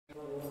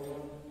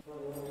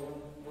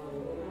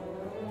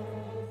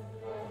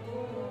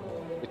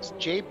It's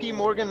JP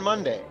Morgan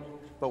Monday,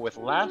 but with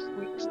last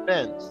week's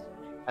events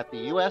at the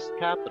US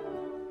Capitol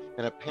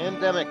and a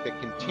pandemic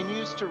that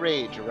continues to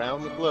rage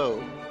around the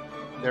globe,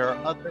 there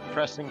are other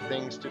pressing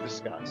things to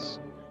discuss.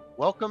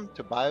 Welcome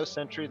to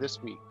BioCentury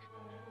This Week.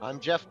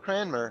 I'm Jeff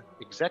Cranmer,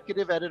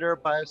 Executive Editor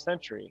of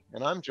BioCentury,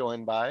 and I'm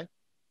joined by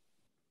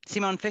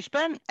Simone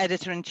Fishburne,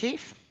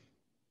 Editor-in-Chief.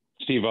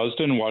 Steve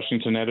Usdin,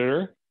 Washington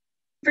Editor.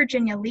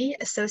 Virginia Lee,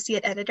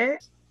 Associate Editor.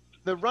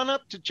 The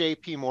run-up to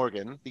JP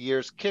Morgan, the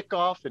year's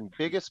kickoff and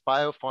biggest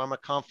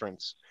biopharma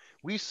conference,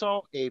 we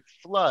saw a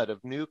flood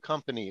of new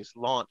companies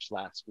launch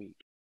last week.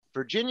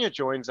 Virginia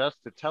joins us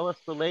to tell us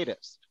the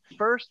latest.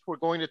 First, we're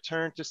going to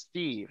turn to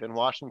Steve in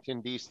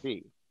Washington,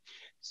 D.C.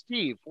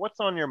 Steve, what's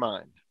on your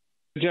mind?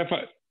 Jeff,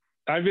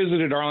 I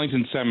visited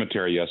Arlington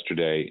Cemetery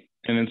yesterday,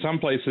 and in some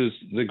places,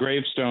 the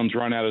gravestones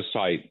run out of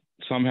sight.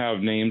 Some have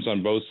names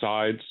on both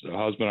sides, a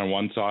husband on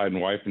one side and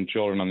wife and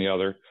children on the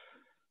other.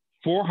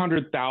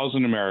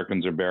 400,000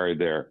 Americans are buried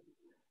there.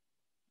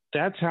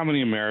 That's how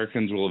many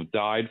Americans will have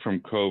died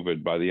from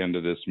COVID by the end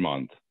of this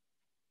month.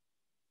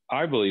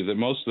 I believe that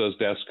most of those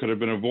deaths could have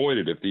been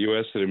avoided if the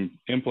U.S. had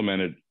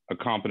implemented a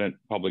competent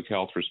public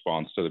health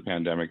response to the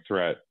pandemic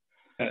threat.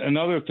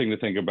 Another thing to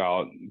think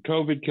about,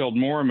 COVID killed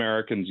more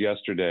Americans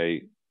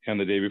yesterday and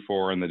the day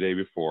before and the day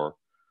before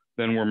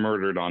than were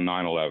murdered on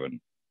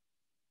 9/11.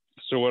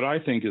 So what I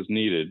think is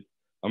needed,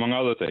 among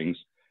other things,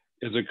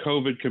 is a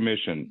COVID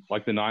commission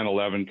like the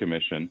 9/11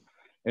 Commission,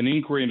 an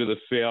inquiry into the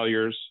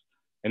failures,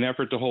 an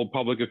effort to hold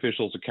public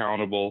officials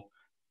accountable,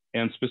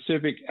 and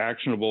specific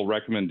actionable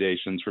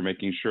recommendations for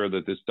making sure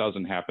that this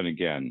doesn't happen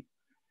again.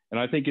 And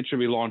I think it should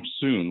be launched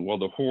soon while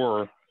the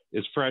horror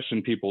is fresh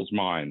in people's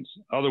minds.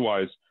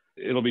 Otherwise,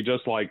 it'll be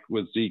just like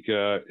with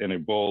Zika and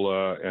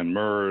Ebola and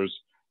MERS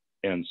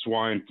and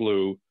swine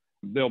flu.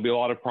 There'll be a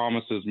lot of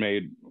promises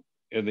made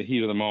in the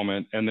heat of the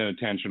moment, and then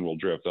attention will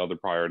drift. Other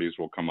priorities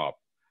will come up.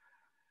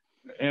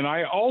 And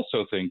I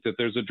also think that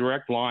there's a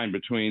direct line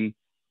between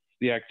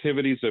the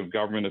activities of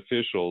government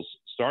officials,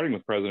 starting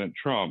with President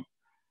Trump,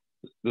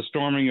 the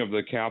storming of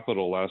the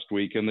Capitol last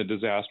week, and the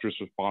disastrous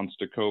response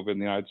to COVID in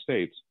the United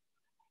States.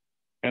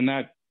 And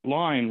that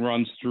line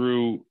runs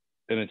through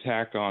an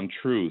attack on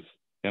truth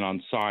and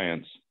on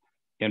science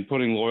and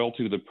putting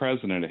loyalty to the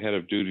president ahead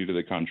of duty to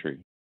the country.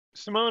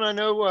 Simone, I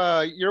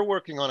know you're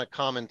working on a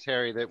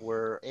commentary that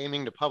we're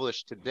aiming to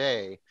publish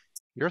today.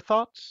 Your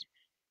thoughts?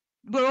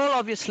 We're all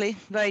obviously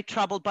very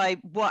troubled by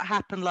what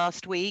happened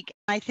last week.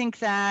 I think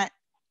that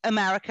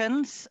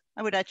Americans,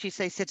 I would actually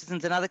say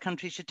citizens in other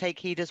countries should take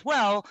heed as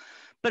well,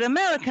 but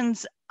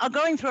Americans are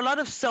going through a lot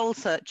of soul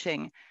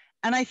searching.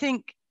 And I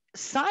think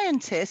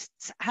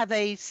scientists have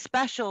a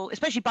special,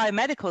 especially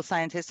biomedical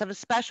scientists, have a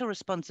special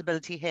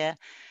responsibility here.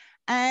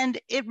 And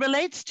it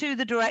relates to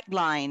the direct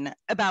line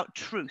about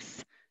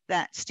truth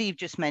that Steve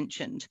just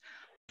mentioned.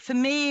 For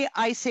me,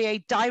 I see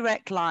a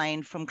direct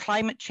line from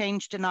climate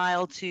change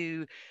denial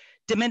to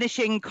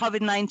diminishing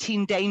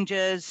COVID-19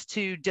 dangers,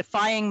 to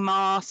defying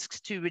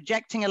masks, to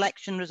rejecting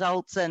election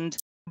results and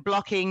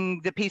blocking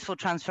the peaceful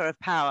transfer of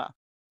power.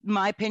 In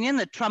my opinion,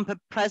 the Trump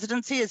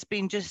presidency has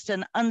been just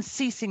an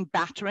unceasing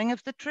battering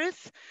of the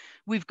truth.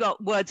 We've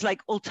got words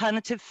like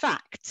alternative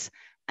facts.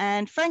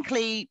 And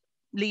frankly,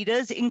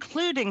 leaders,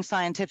 including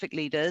scientific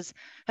leaders,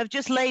 have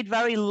just laid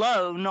very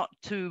low not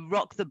to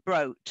rock the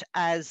boat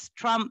as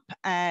Trump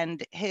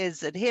and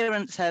his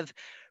adherents have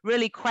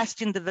really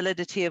questioned the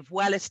validity of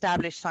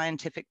well-established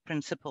scientific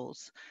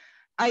principles.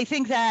 I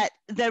think that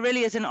there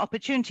really is an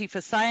opportunity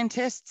for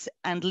scientists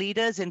and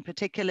leaders, in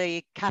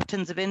particularly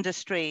captains of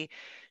industry,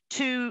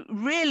 to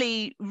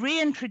really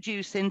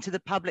reintroduce into the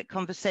public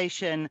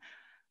conversation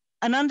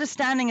an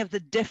understanding of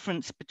the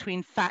difference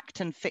between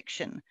fact and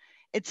fiction.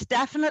 It's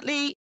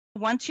definitely,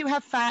 once you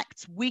have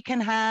facts, we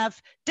can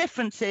have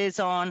differences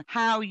on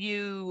how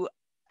you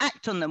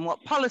act on them,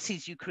 what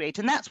policies you create,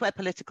 and that's where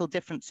political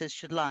differences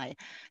should lie.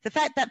 The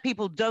fact that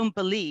people don't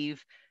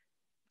believe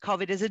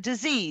COVID is a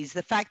disease,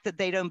 the fact that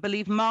they don't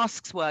believe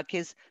masks work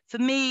is, for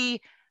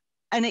me,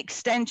 an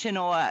extension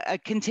or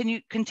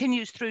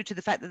continues through to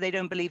the fact that they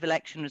don't believe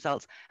election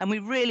results. And we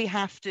really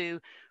have to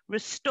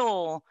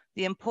restore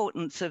the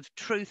importance of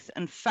truth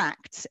and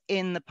facts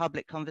in the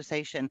public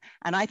conversation.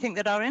 And I think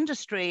that our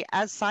industry,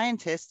 as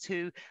scientists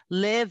who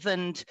live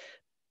and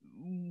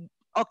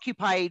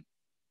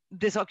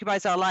this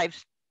occupies our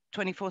lives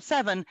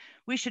 24/7,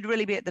 we should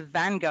really be at the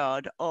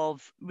vanguard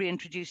of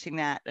reintroducing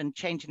that and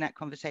changing that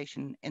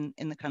conversation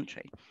in the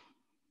country.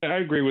 I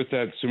agree with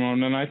that,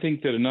 Simone. And I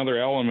think that another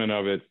element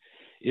of it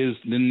is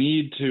the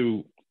need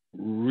to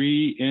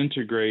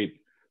reintegrate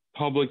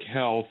public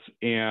health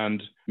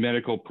and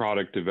medical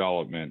product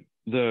development.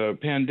 The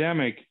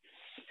pandemic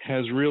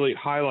has really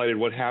highlighted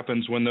what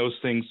happens when those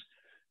things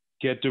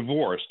get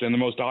divorced. And the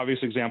most obvious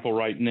example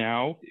right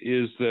now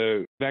is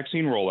the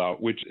vaccine rollout,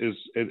 which is,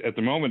 at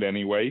the moment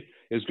anyway,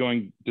 is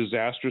going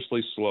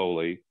disastrously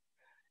slowly.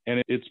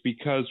 And it's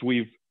because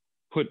we've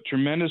put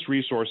tremendous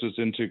resources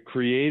into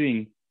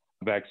creating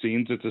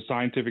vaccines. It's a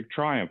scientific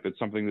triumph. It's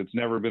something that's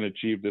never been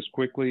achieved this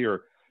quickly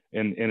or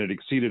and it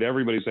exceeded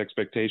everybody's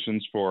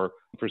expectations for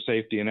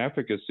safety and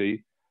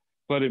efficacy.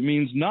 But it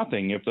means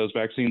nothing if those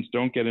vaccines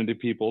don't get into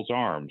people's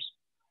arms.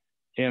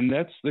 And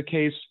that's the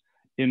case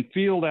in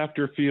field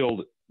after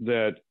field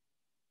that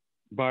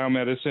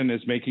biomedicine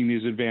is making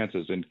these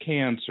advances in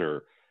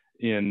cancer,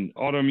 in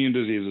autoimmune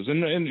diseases,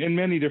 in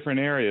many different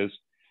areas.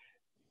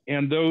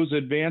 And those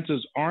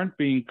advances aren't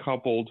being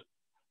coupled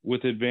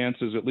with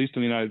advances, at least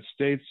in the United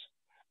States,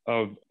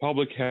 of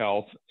public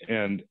health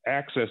and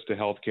access to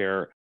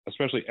healthcare,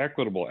 especially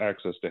equitable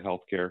access to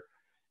healthcare.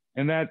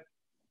 And that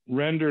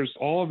renders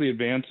all of the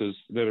advances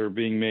that are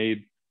being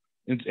made,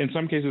 in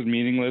some cases,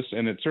 meaningless,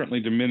 and it certainly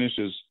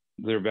diminishes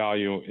their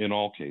value in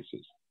all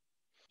cases.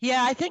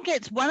 Yeah, I think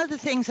it's one of the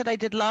things that I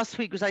did last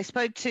week was I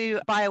spoke to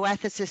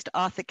bioethicist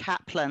Arthur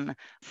Kaplan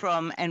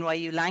from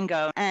NYU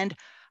Langone, and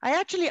I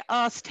actually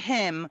asked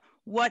him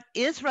what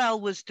Israel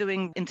was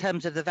doing in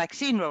terms of the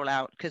vaccine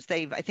rollout, because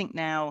they've, I think,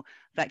 now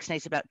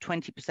vaccinated about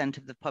 20%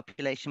 of the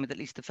population with at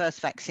least the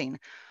first vaccine.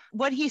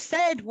 What he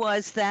said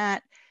was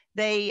that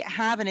they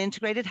have an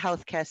integrated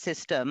healthcare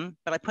system,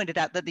 but I pointed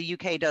out that the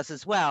UK does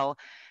as well.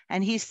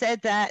 And he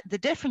said that the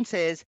difference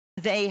is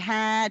they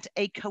had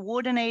a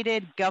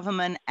coordinated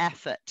government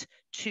effort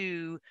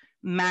to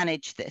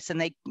manage this, and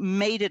they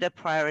made it a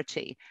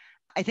priority.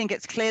 I think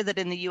it's clear that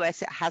in the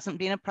US, it hasn't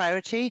been a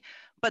priority.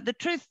 But the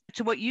truth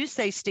to what you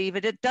say, Steve,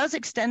 it does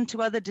extend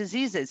to other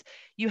diseases.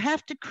 You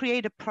have to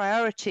create a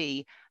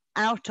priority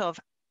out of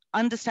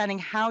understanding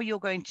how you're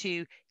going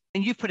to,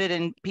 and you've put it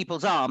in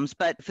people's arms,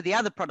 but for the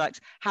other products,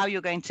 how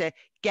you're going to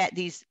get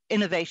these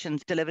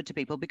innovations delivered to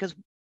people. Because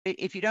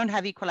if you don't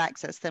have equal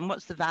access, then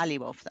what's the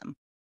value of them?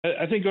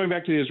 I think going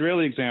back to the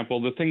Israeli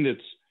example, the thing that's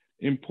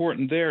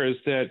important there is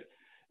that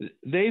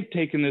they've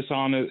taken this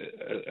on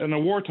a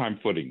wartime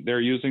footing.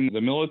 They're using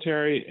the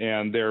military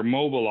and they're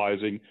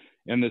mobilizing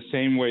in the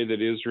same way that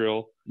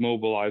Israel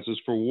mobilizes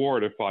for war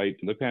to fight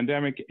the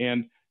pandemic,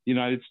 and the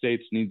United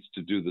States needs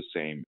to do the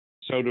same.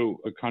 So do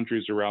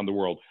countries around the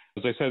world.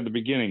 As I said at the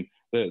beginning,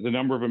 the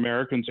number of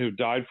Americans who've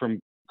died from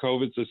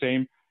COVID is the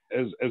same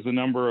as the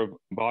number of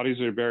bodies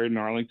that are buried in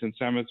Arlington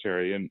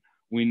Cemetery, and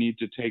we need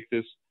to take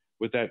this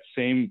with that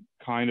same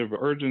kind of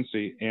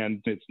urgency, and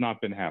it's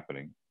not been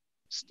happening.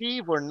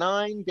 Steve, we're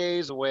 9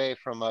 days away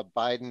from a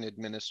Biden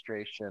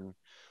administration.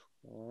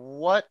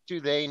 What do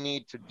they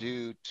need to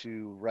do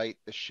to right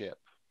the ship?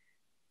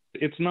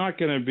 It's not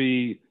going to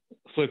be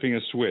flipping a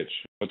switch.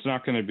 It's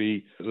not going to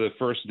be the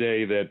first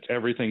day that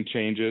everything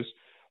changes.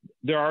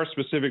 There are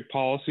specific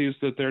policies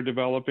that they're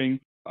developing,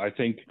 I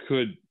think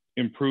could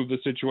improve the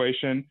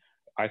situation.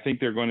 I think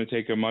they're going to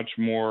take a much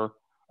more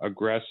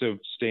aggressive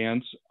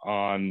stance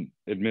on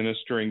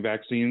administering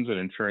vaccines and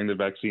ensuring the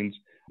vaccines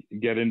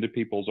get into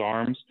people's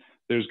arms.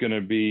 There's going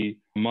to be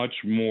much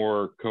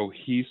more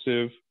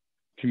cohesive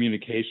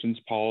communications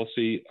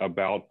policy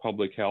about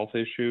public health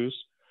issues.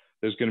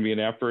 There's going to be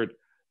an effort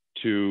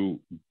to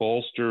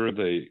bolster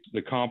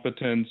the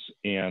competence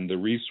and the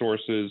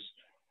resources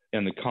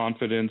and the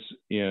confidence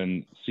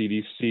in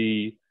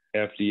CDC,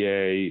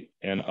 FDA,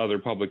 and other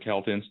public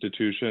health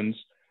institutions.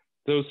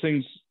 Those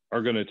things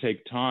are going to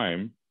take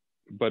time,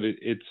 but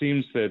it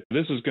seems that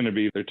this is going to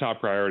be their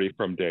top priority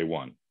from day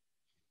one.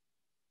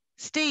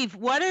 Steve,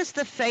 what is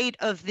the fate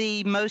of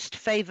the most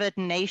favored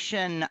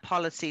nation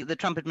policy the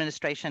Trump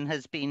administration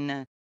has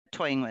been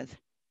toying with?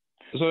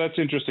 So that's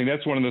interesting.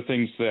 That's one of the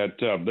things that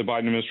the Biden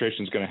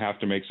administration is going to have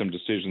to make some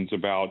decisions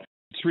about.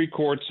 3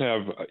 courts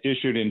have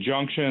issued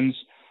injunctions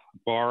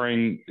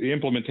barring the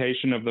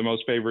implementation of the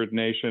most favored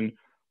nation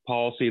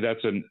policy.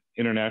 That's an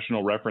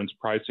international reference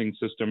pricing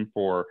system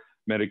for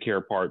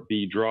Medicare Part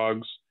B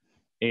drugs.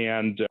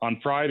 And on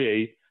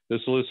Friday, the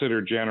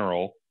Solicitor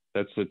General,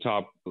 that's the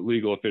top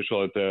legal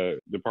official at the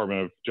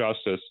Department of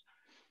Justice,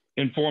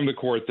 informed the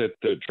court that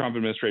the Trump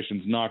administration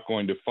is not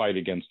going to fight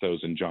against those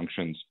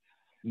injunctions.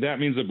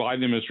 That means the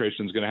Biden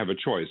administration is going to have a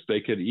choice.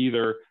 They could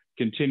either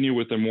continue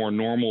with a more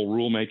normal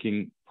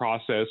rulemaking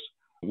process,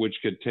 which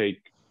could take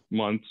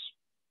months,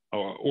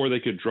 or they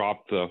could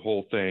drop the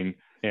whole thing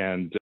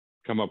and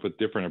come up with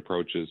different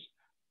approaches.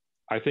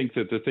 I think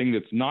that the thing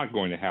that's not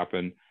going to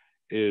happen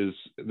is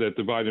that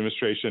the Biden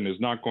administration is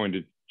not going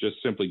to just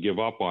simply give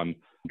up on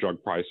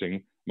drug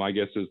pricing. My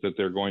guess is that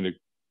they're going to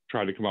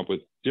try to come up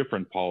with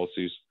different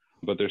policies,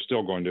 but they're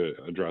still going to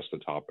address the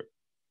topic.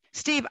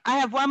 Steve, I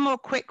have one more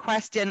quick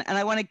question, and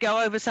I want to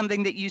go over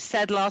something that you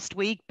said last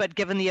week, but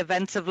given the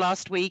events of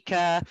last week,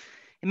 it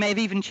may have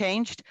even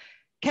changed.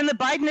 Can the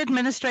Biden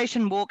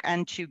administration walk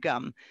and chew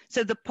gum?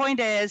 So the point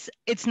is,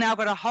 it's now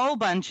got a whole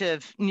bunch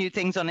of new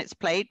things on its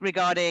plate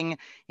regarding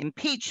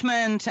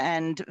impeachment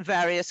and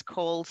various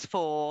calls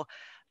for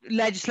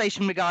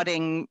legislation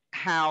regarding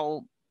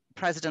how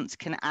presidents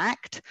can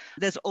act.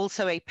 There's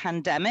also a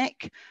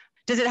pandemic.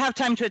 Does it have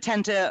time to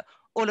attend to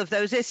all of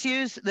those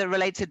issues that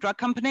relate to drug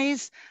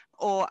companies,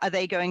 or are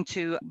they going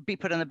to be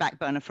put on the back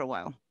burner for a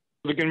while?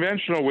 The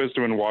conventional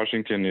wisdom in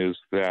Washington is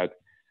that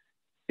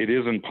it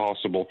isn't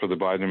possible for the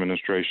Biden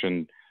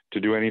administration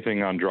to do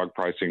anything on drug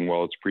pricing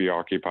while it's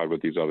preoccupied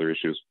with these other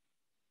issues.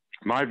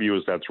 My view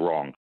is that's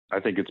wrong. I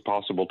think it's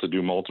possible to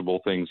do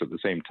multiple things at the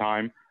same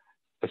time,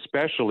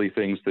 especially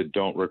things that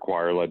don't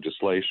require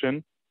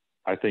legislation.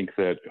 I think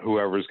that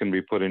whoever's going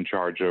to be put in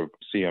charge of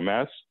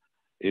CMS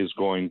is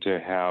going to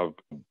have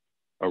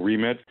a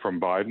remit from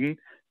Biden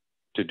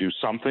to do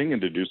something,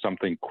 and to do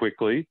something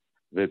quickly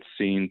that's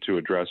seen to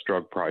address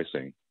drug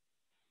pricing.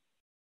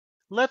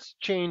 Let's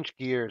change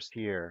gears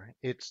here.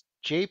 It's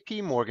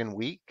JP Morgan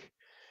week,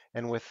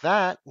 and with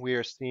that, we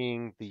are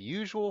seeing the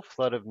usual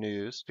flood of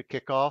news to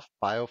kick off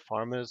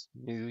BioPharma's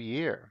new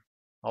year.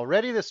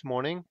 Already this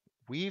morning,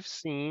 we've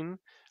seen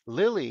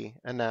Lilly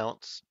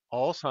announce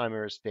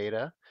Alzheimer's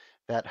data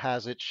that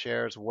has its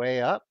shares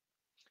way up.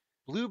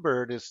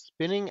 Bluebird is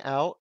spinning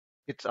out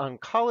its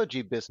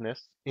oncology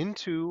business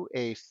into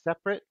a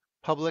separate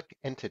public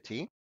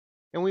entity.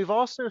 And we've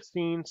also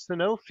seen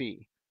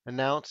Sanofi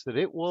announce that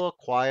it will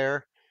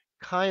acquire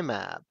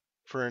Kymab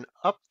for an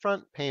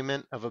upfront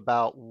payment of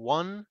about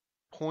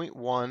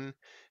 $1.1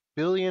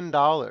 billion.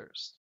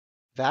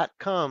 That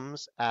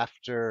comes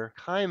after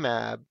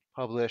Kymab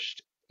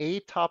published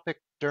atopic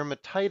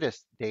dermatitis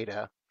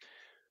data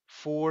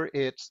for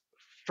its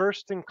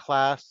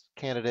first-in-class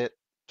candidate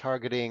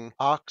targeting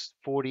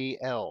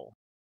OX40L.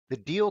 The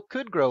deal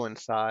could grow in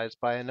size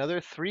by another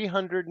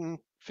 $350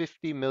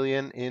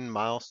 million in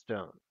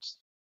milestones.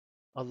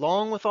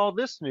 Along with all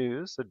this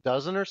news, a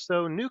dozen or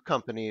so new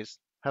companies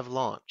have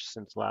launched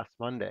since last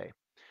Monday.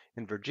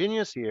 And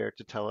Virginia's here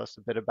to tell us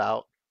a bit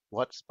about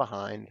what's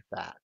behind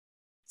that.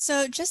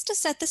 So just to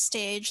set the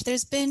stage,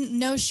 there's been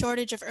no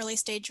shortage of early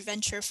stage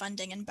venture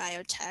funding in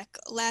biotech.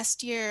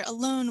 Last year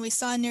alone, we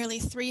saw nearly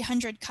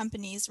 300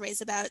 companies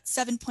raise about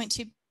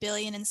 $7.2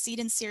 billion in seed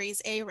and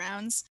Series A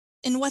rounds.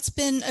 In what's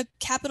been a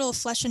capital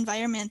flush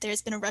environment,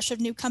 there's been a rush of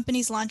new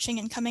companies launching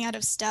and coming out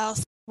of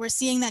stealth. We're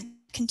seeing that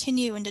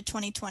continue into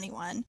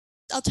 2021.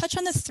 I'll touch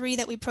on the three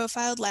that we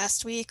profiled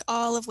last week,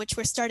 all of which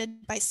were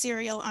started by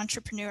serial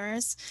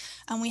entrepreneurs.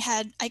 We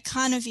had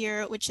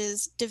Iconovir, which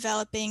is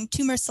developing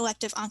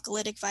tumor-selective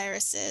oncolytic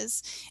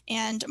viruses,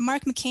 and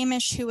Mark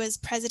McCamish, who was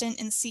president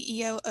and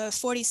CEO of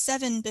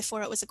 47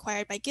 before it was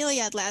acquired by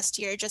Gilead last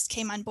year, just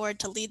came on board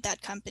to lead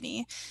that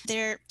company.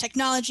 Their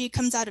technology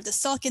comes out of the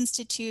Salk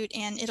Institute,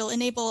 and it'll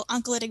enable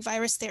oncolytic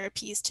virus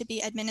therapies to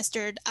be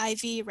administered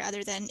IV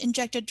rather than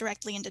injected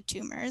directly into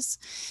tumors.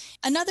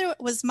 Another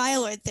was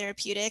Myeloid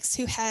Therapeutics,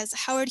 who has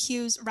Howard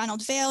Hughes,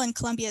 Ronald Vail, and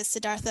Columbia's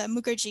Siddhartha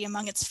Mukherjee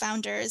among its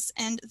founders.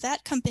 And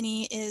that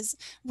company is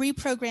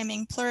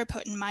reprogramming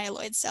pluripotent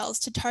myeloid cells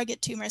to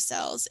target tumor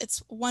cells.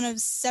 It's one of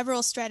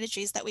several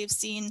strategies that we've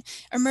seen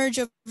emerge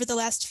over the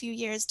last few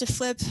years to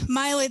flip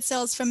myeloid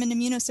cells from an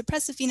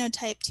immunosuppressive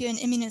phenotype to an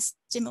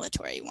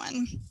immunostimulatory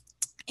one.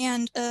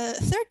 And a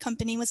third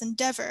company was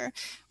Endeavor,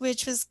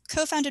 which was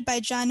co-founded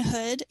by John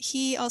Hood.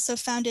 He also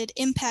founded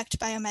Impact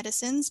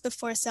Biomedicines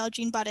before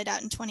Celgene bought it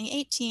out in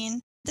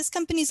 2018. This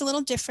company is a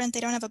little different. They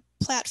don't have a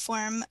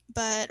platform,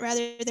 but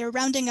rather they're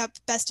rounding up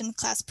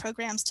best-in-class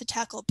programs to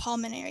tackle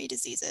pulmonary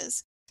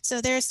diseases.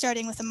 So they're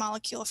starting with a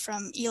molecule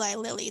from Eli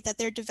Lilly that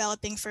they're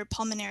developing for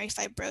pulmonary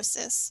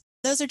fibrosis.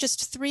 Those are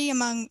just three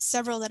among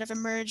several that have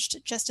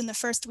emerged just in the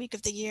first week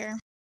of the year.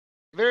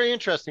 Very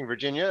interesting,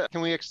 Virginia.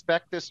 Can we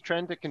expect this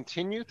trend to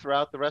continue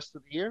throughout the rest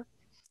of the year?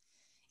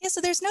 Yeah,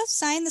 so there's no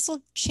sign this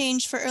will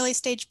change for early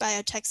stage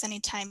biotechs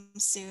anytime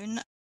soon.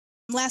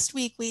 Last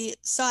week, we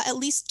saw at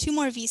least two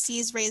more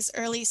VCs raise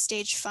early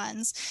stage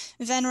funds.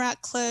 Venrock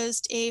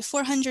closed a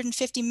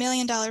 $450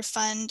 million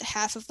fund,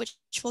 half of which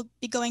will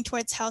be going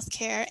towards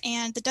healthcare,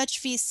 and the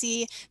Dutch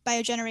VC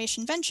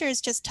Biogeneration Ventures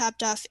just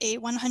topped off a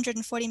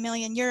 140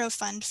 million euro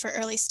fund for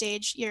early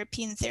stage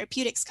European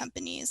therapeutics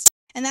companies.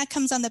 And that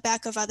comes on the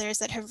back of others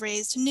that have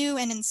raised new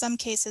and in some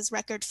cases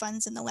record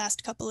funds in the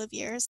last couple of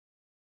years.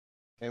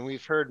 And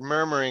we've heard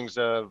murmurings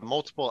of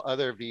multiple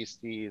other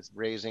VCs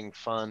raising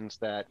funds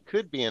that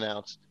could be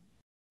announced.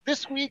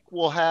 This week,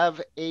 we'll have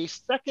a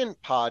second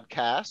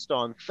podcast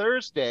on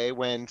Thursday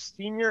when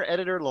senior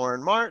editor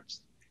Lauren Martz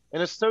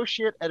and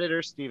associate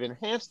editor Stephen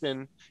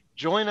Hansen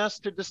join us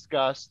to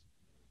discuss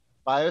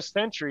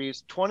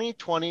BioCentury's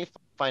 2020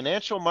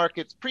 financial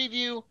markets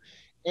preview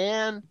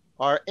and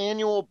our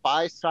annual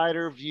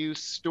Buysider View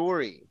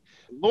story.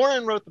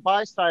 Lauren wrote the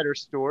Buysider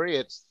story.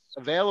 It's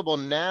available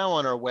now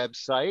on our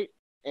website.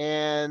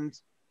 And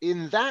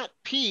in that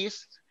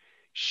piece,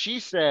 she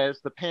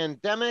says the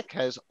pandemic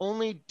has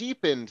only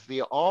deepened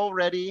the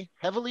already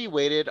heavily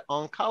weighted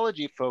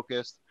oncology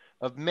focus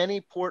of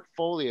many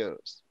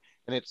portfolios.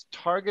 And it's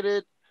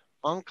targeted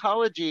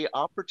oncology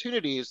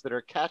opportunities that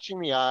are catching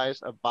the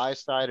eyes of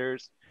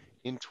buy-siders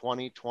in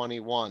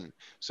 2021.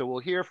 So we'll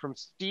hear from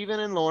Stephen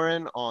and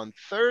Lauren on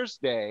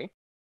Thursday.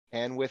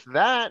 And with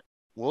that,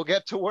 we'll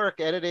get to work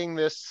editing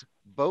this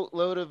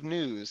boatload of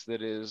news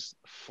that is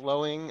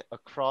flowing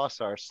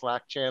across our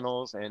Slack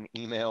channels and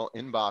email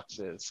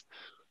inboxes.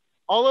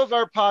 All of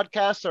our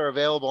podcasts are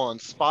available on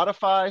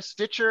Spotify,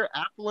 Stitcher,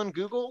 Apple, and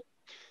Google.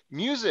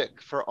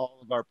 Music for all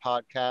of our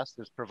podcasts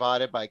is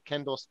provided by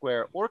Kendall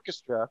Square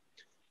Orchestra,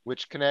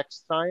 which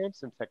connects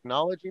science and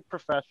technology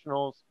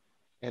professionals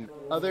and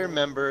other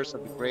members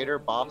of the greater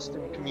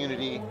Boston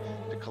community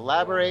to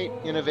collaborate,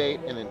 innovate,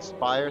 and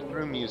inspire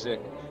through music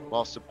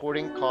while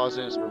supporting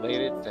causes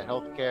related to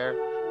healthcare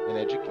and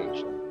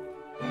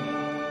education.